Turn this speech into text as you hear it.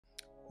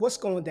What's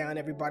going down,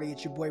 everybody?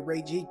 It's your boy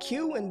Ray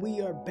GQ, and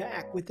we are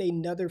back with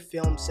another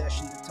film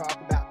session to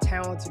talk about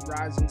talented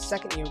rising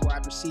second-year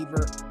wide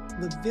receiver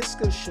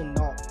Laviska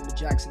Shenault from the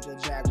Jacksonville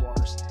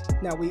Jaguars.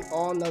 Now, we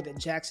all know that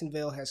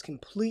Jacksonville has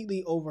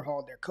completely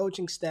overhauled their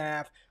coaching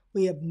staff.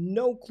 We have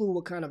no clue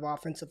what kind of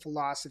offensive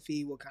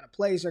philosophy, what kind of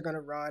plays they're going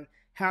to run,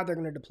 how they're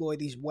going to deploy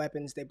these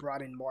weapons. They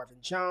brought in Marvin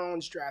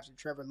Jones, drafted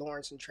Trevor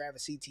Lawrence and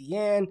Travis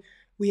Etienne.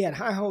 We had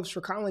high hopes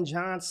for Colin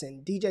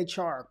Johnson, DJ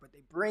Chark, but they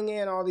bring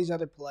in all these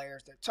other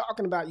players. They're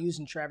talking about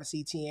using Travis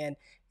Etienne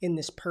in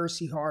this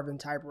Percy Harvin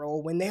type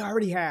role when they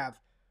already have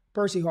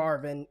Percy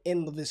Harvin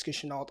and Laviska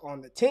Shenault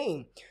on the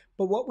team.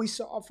 But what we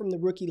saw from the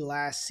rookie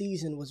last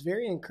season was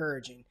very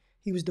encouraging.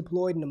 He was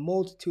deployed in a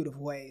multitude of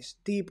ways,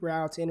 deep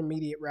routes,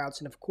 intermediate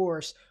routes, and of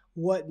course,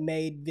 what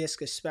made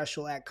Viska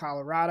special at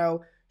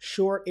Colorado,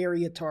 short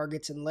area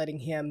targets and letting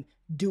him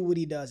do what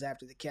he does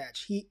after the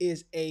catch. He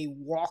is a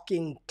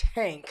walking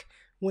tank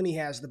when he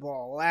has the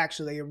ball. Well,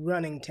 actually, a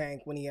running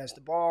tank when he has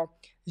the ball.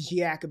 His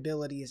yak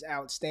ability is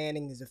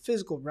outstanding. He's a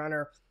physical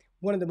runner,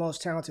 one of the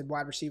most talented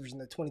wide receivers in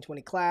the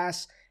 2020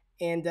 class.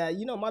 And,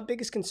 my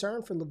biggest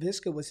concern for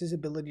Laviska was his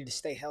ability to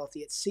stay healthy.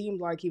 It seemed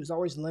like he was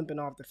always limping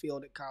off the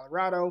field at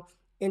Colorado,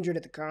 injured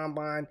at the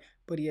combine,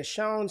 but he has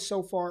shown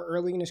so far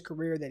early in his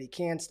career that he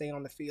can stay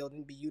on the field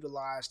and be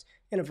utilized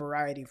in a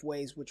variety of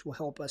ways, which will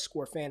help us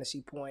score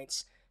fantasy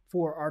points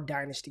for our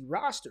dynasty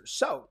roster.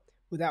 So,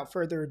 without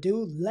further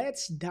ado,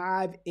 let's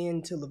dive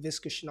into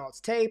Laviska Shenault's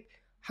tape,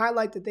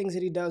 highlight the things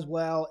that he does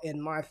well,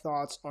 and my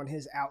thoughts on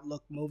his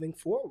outlook moving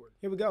forward.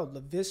 Here we go,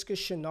 Laviska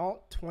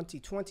Shenault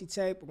 2020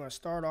 tape. We're going to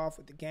start off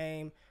with the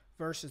game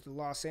versus the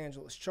Los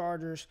Angeles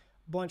Chargers.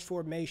 Bunch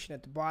formation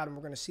at the bottom.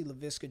 We're going to see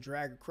Laviska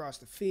drag across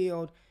the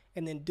field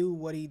and then do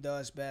what he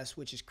does best,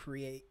 which is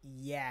create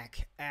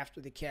yak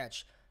after the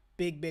catch.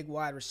 Big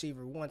wide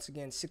receiver. Once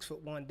again,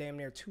 6'1", damn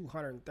near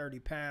 230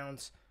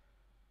 pounds.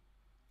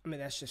 I mean,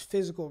 that's just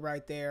physical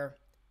right there.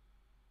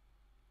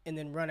 And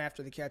then run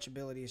after the catch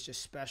ability is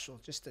just special.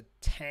 Just a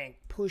tank,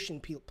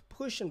 pushing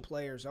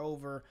players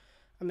over.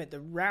 I mean, the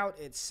route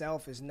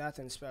itself is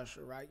nothing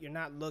special, right? You're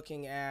not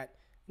looking at,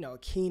 a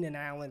Keenan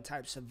Allen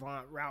type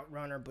savant route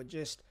runner, but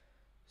just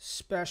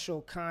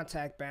special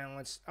contact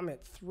balance. I mean,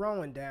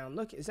 throwing down.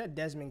 Look, is that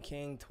Desmond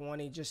King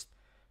 20? Just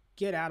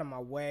get out of my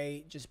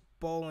way. Just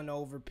bowling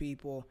over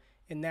people.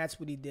 And that's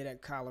what he did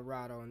at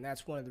Colorado. And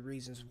that's one of the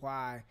reasons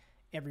why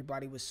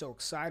everybody was so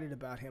excited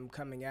about him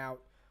coming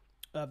out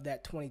of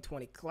that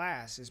 2020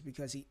 class, is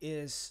because he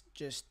is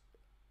just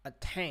a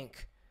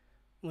tank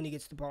when he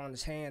gets the ball in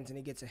his hands and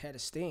he gets ahead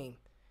of steam.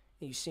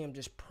 And you see him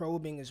just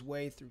probing his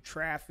way through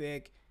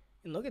traffic.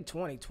 And look at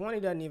 20. 20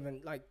 doesn't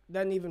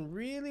even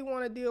really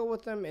want to deal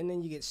with him, and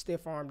then you get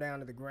stiff arm down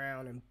to the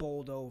ground and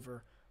bowled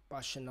over by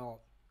Shenault.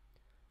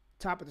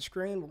 Top of the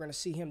screen, we're going to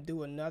see him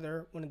do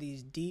another one of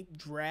these deep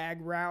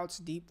drag routes,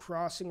 deep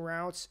crossing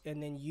routes,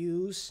 and then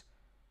use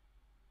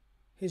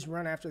his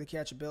run after the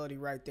catch ability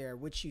right there,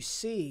 which you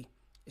see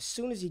as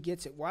soon as he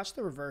gets it. Watch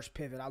the reverse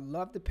pivot. I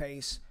love the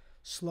pace.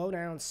 Slow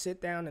down,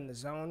 sit down in the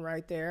zone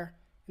right there.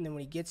 And then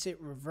when he gets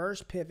it,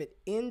 reverse pivot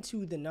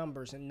into the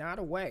numbers and not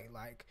away.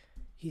 Like,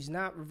 he's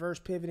not reverse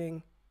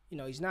pivoting.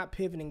 He's not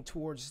pivoting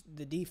towards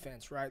the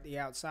defense, right? The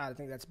outside. I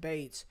think that's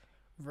Bates.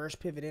 Reverse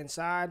pivot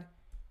inside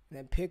and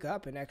then pick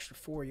up an extra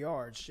 4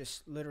 yards.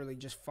 Just literally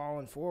just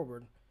falling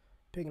forward,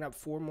 picking up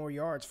 4 more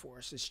yards for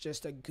us. It's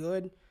just a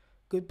good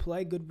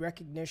play, good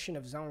recognition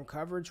of zone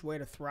coverage, way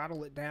to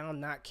throttle it down,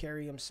 not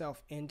carry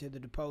himself into the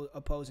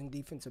opposing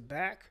defensive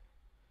back.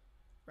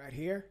 Right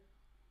here.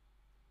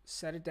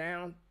 Set it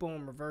down.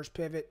 Boom, reverse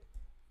pivot,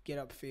 get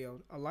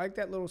upfield. I like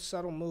that little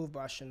subtle move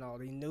by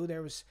Shenault. He knew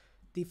there was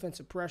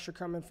defensive pressure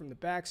coming from the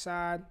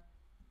backside.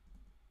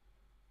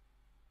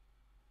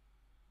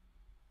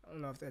 I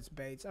don't know if that's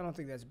Bates. I don't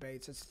think that's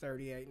Bates. It's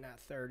 38, not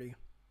 30.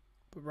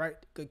 But right,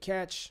 good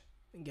catch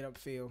and get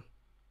upfield.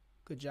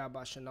 Good job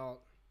by Shenault.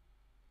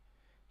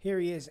 Here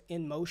he is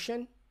in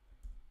motion,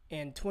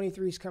 and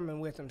 23 is coming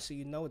with him, so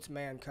you know it's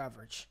man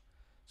coverage.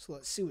 So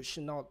let's see what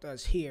Shenault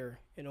does here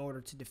in order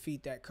to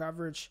defeat that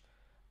coverage.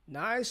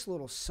 Nice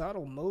little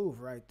subtle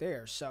move right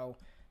there. So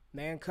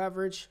man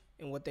coverage,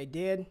 and what they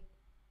did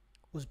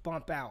was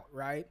bump out,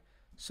 right?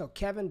 So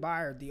Kevin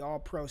Byard, the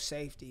all-pro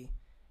safety,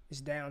 is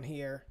down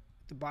here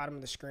at the bottom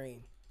of the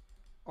screen.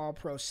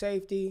 All-pro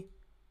safety,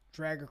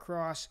 drag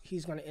across.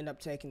 He's going to end up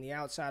taking the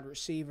outside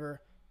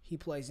receiver. He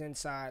plays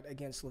inside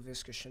against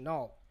Laviska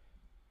Shenault.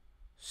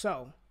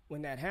 So,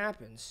 when that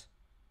happens,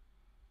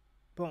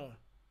 boom,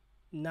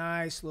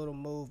 nice little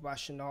move by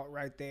Shenault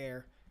right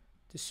there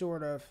to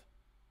sort of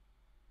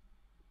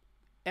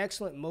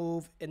excellent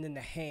move, and then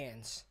the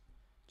hands.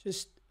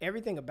 Just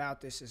everything about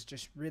this is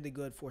just really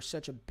good for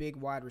such a big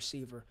wide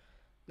receiver.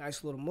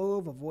 Nice little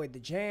move, avoid the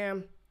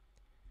jam.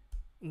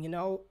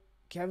 And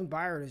Kevin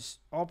Byard is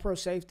all-pro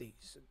safety.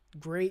 He's a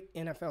great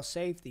NFL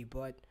safety,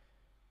 but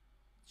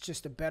it's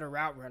just a better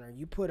route runner.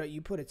 You put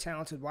a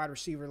talented wide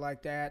receiver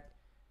like that,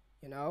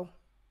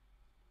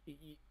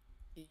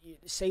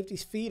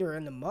 safety's feet are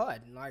in the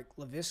mud. Like,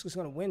 Laviska's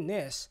going to win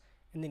this,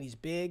 and then he's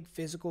big,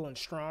 physical, and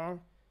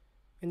strong.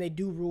 And they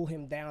do rule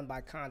him down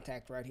by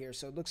contact right here.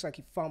 So it looks like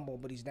he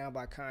fumbled, but he's down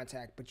by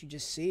contact. But you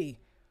just see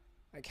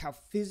like how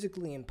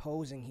physically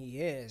imposing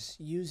he is,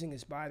 using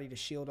his body to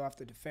shield off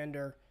the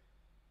defender.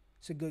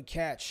 It's a good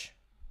catch.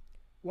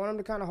 Want him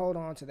to kind of hold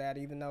on to that,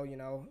 even though, you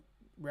know,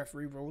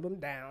 referee ruled him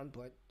down.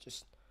 But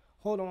just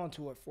hold on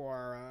to it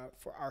for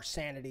our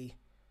sanity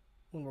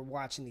when we're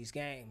watching these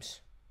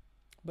games.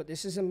 But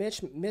this is a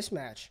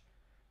mismatch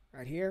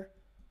right here.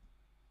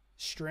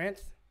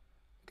 Strength.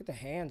 Look at the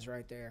hands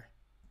right there.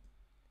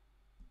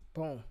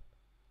 Boom.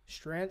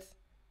 Strength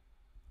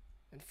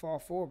and fall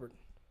forward.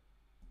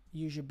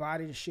 Use your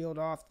body to shield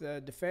off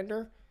the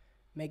defender.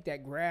 Make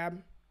that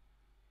grab.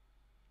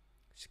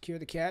 Secure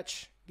the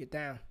catch. Get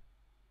down.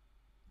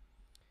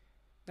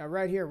 Now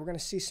right here, we're going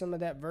to see some of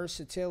that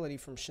versatility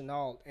from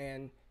Shenault.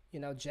 And, you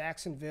know,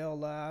 Jacksonville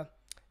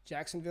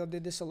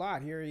did this a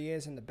lot. Here he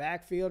is in the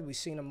backfield. We've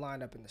seen him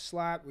lined up in the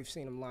slot. We've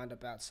seen him lined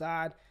up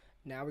outside.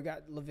 Now we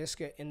got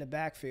Laviska in the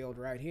backfield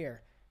right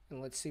here.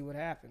 And let's see what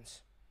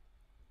happens.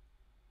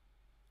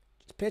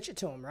 Just pitch it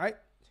to him, right?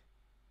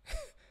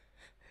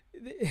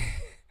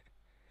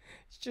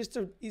 It's just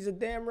he's a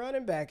damn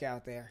running back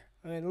out there.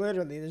 I mean,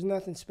 literally, there's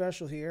nothing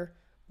special here.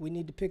 We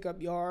need to pick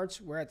up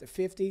yards. We're at the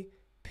 50.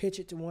 Pitch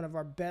it to one of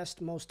our best,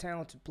 most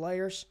talented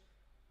players,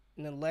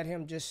 and then let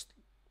him just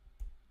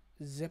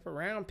zip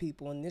around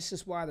people. And this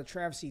is why the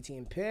Travis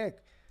Etienne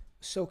pick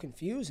was so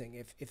confusing.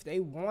 If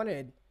they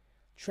wanted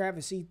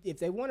if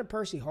they wanted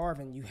Percy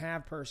Harvin, you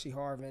have Percy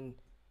Harvin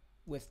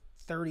with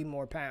 30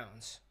 more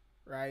pounds,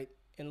 right?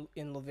 In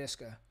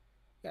Laviska.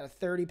 You got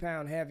a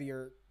 30-pound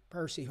heavier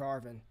Percy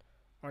Harvin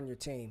on your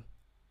team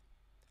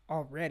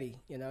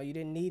already. You know, you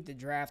didn't need to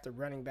draft a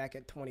running back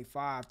at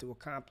 25 to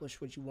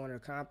accomplish what you want to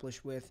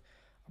accomplish with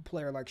a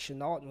player like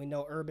Shenault. And we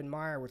know Urban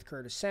Meyer with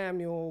Curtis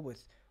Samuel,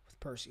 with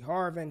Percy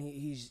Harvin.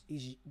 He's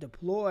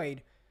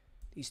deployed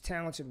these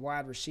talented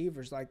wide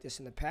receivers like this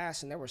in the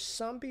past. And there were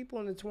some people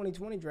in the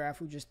 2020 draft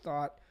who just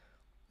thought,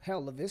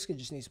 hell, Laviska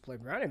just needs to play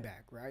running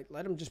back, right?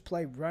 Let him just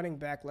play running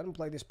back. Let him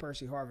play this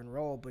Percy Harvin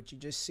role. But you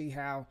just see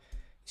how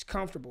he's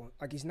comfortable.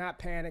 Like, he's not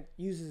panicked,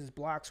 uses his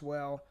blocks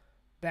well,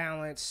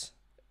 balance,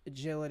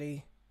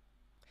 agility.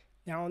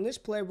 Now, on this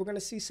play, we're going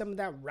to see some of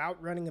that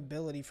route running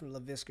ability from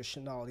Laviska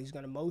Shenault. He's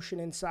going to motion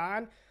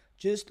inside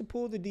just to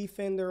pull the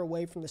defender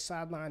away from the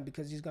sideline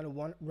because he's going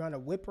to run a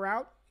whip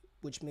route,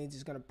 which means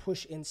he's going to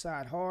push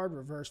inside hard,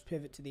 reverse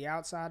pivot to the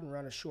outside, and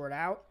run a short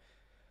out.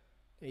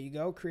 There you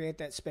go. Create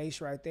that space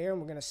right there. And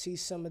we're going to see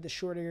some of the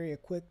short area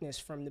quickness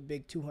from the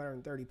big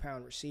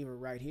 230-pound receiver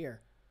right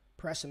here.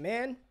 Press him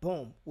in.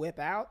 Boom. Whip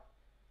out.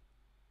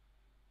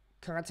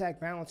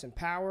 Contact, balance, and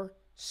power.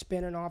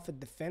 Spinning off of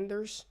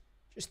defenders.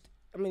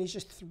 He's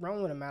just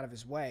throwing him out of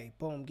his way.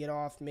 Boom. Get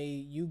off me.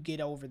 You get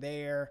over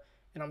there.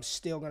 And I'm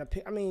still going to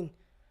pick. I mean,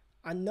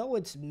 I know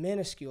it's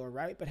minuscule,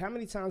 right? But how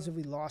many times have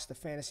we lost a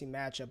fantasy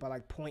matchup by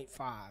like 0.5,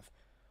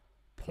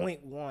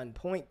 0.1,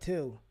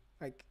 0.2?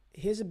 Like,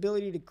 his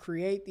ability to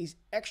create these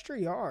extra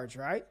yards,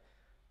 right?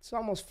 It's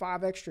almost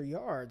 5 extra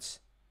yards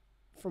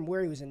from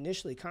where he was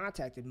initially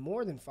contacted.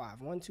 More than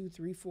 5. 1, 2,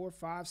 3, 4,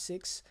 5,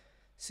 6.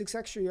 6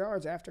 extra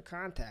yards after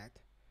contact.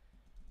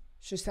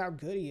 It's just how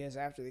good he is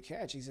after the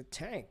catch. He's a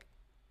tank.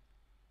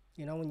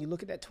 You know, when you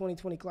look at that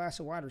 2020 class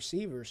of wide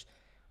receivers,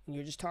 when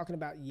you're just talking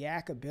about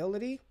yak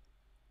ability,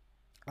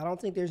 I don't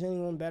think there's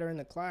anyone better in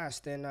the class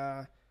than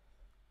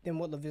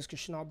what Laviska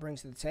Shenault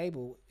brings to the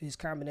table. His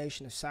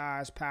combination of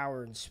size,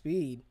 power, and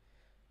speed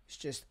is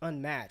just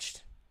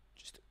unmatched.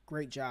 Just a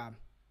great job.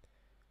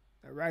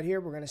 Now, right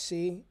here, we're going to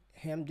see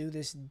him do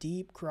this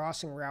deep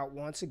crossing route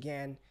once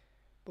again.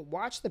 But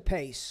watch the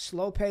pace.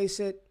 Slow pace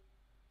it.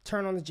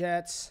 Turn on the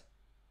jets.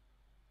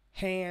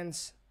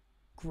 Hands.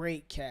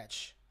 Great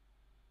catch.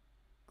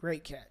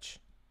 Great catch.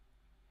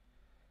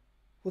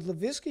 With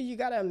Laviska, you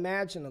got to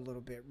imagine a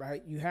little bit,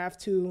 right? You have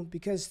to,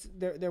 because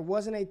there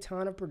wasn't a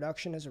ton of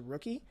production as a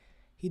rookie.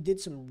 He did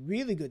some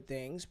really good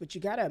things, but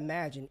you got to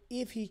imagine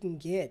if he can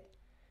get,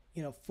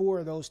 4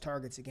 of those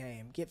targets a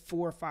game, get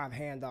 4 or 5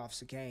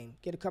 handoffs a game,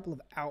 get a couple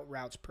of out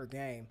routes per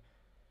game,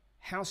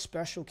 how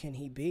special can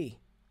he be?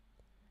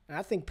 And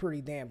I think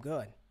pretty damn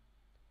good.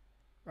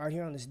 Right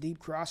here on this deep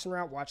crossing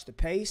route, watch the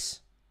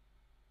pace.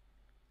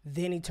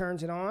 Then he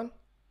turns it on.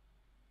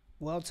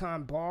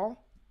 Well-timed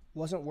ball.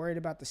 Wasn't worried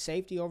about the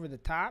safety over the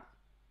top.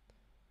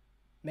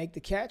 Make the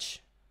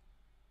catch.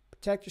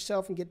 Protect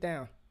yourself and get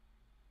down.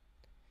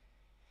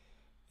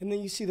 And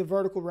then you see the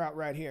vertical route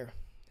right here.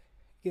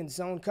 Again,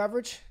 zone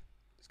coverage.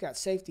 It's got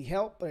safety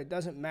help, but it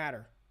doesn't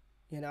matter.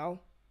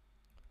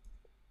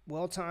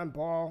 Well-timed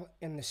ball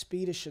and the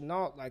speed of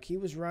Shenault. Like, he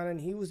was running,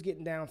 he was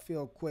getting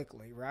downfield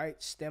quickly,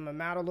 right? Stem him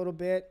out a little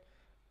bit,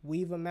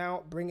 weave him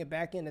out, bring it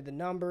back into the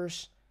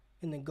numbers,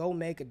 and then go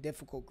make a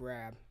difficult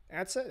grab.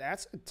 That's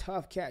a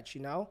tough catch,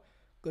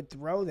 Good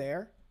throw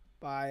there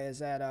by,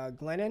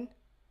 Glennon?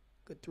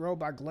 Good throw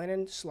by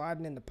Glennon,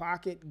 sliding in the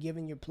pocket,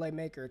 giving your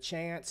playmaker a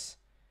chance,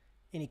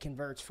 and he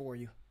converts for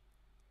you.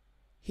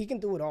 He can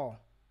do it all.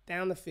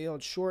 Down the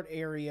field, short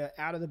area,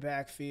 out of the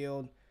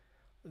backfield.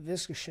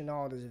 Viska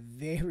Shenault is a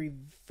very,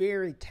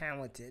 very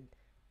talented,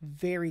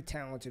 Very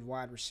talented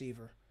wide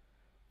receiver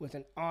with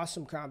an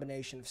awesome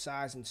combination of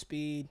size and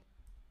speed,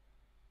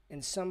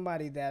 and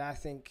somebody that I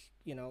think,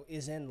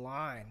 is in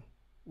line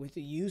with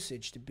the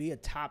usage to be a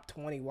top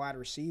 20 wide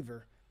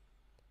receiver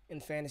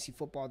in fantasy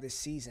football this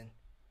season.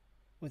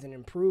 With an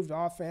improved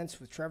offense,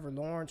 with Trevor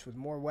Lawrence, with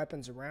more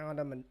weapons around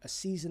him, and a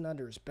season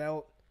under his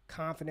belt,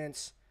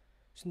 confidence,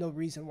 there's no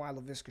reason why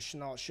Laviska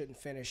Shenault shouldn't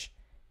finish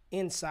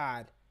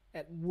inside,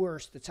 at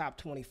worst, the top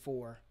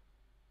 24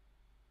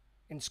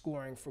 in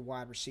scoring for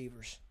wide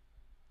receivers.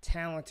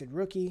 Talented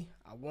rookie.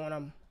 I want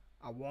him.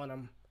 I want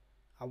him.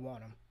 I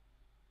want him.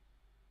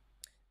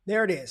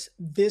 There it is.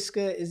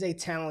 Viska is a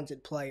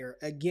talented player.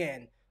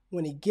 Again,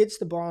 when he gets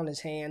the ball in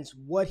his hands,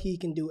 what he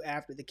can do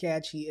after the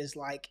catch, he is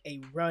like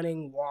a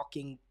running,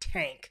 walking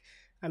tank.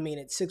 I mean,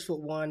 at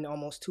 6'1",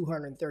 almost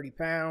 230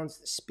 pounds,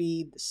 the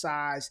speed, the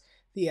size,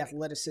 the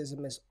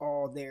athleticism is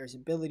all there. His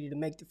ability to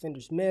make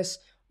defenders miss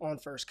on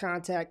first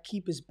contact,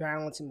 keep his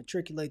balance, and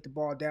matriculate the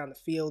ball down the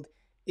field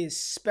is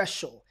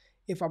special.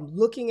 If I'm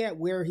looking at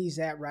where he's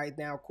at right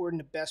now, according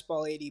to Best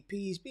Ball ADP,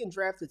 he's being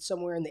drafted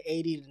somewhere in the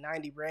 80 to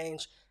 90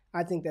 range.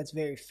 I think that's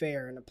very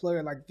fair. And a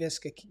player like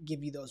Viska can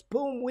give you those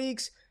boom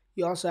weeks.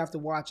 You also have to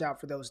watch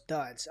out for those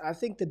duds. I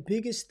think the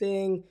biggest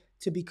thing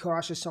to be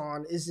cautious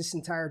on is this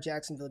entire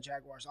Jacksonville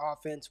Jaguars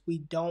offense. We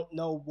don't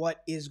know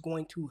what is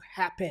going to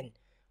happen.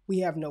 We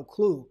have no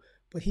clue.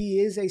 But he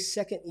is a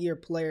second-year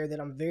player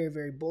that I'm very,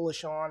 very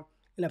bullish on.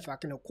 And if I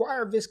can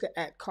acquire Viska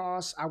at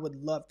cost, I would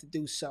love to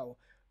do so.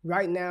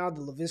 Right now,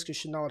 the Laviska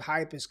Shenault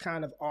hype is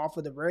kind of off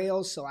of the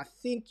rails, so I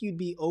think you'd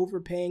be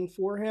overpaying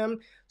for him.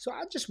 So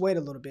I'll just wait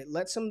a little bit.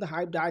 Let some of the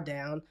hype die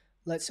down.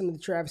 Let some of the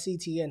Travis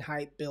Etienne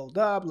hype build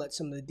up. Let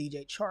some of the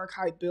DJ Chark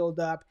hype build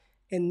up.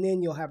 And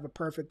then you'll have a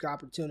perfect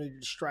opportunity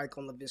to strike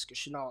on Laviska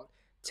Shenault.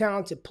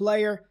 Talented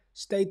player.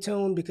 Stay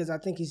tuned because I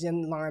think he's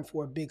in line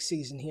for a big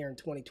season here in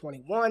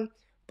 2021.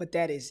 But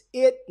that is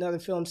it. Another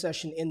film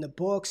session in the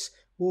books.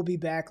 We'll be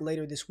back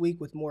later this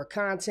week with more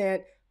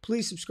content.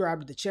 Please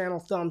subscribe to the channel,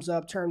 thumbs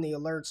up, turn the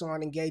alerts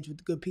on, engage with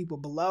the good people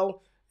below,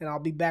 and I'll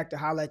be back to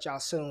holler at y'all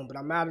soon. But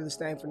I'm out of this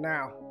thing for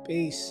now.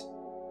 Peace.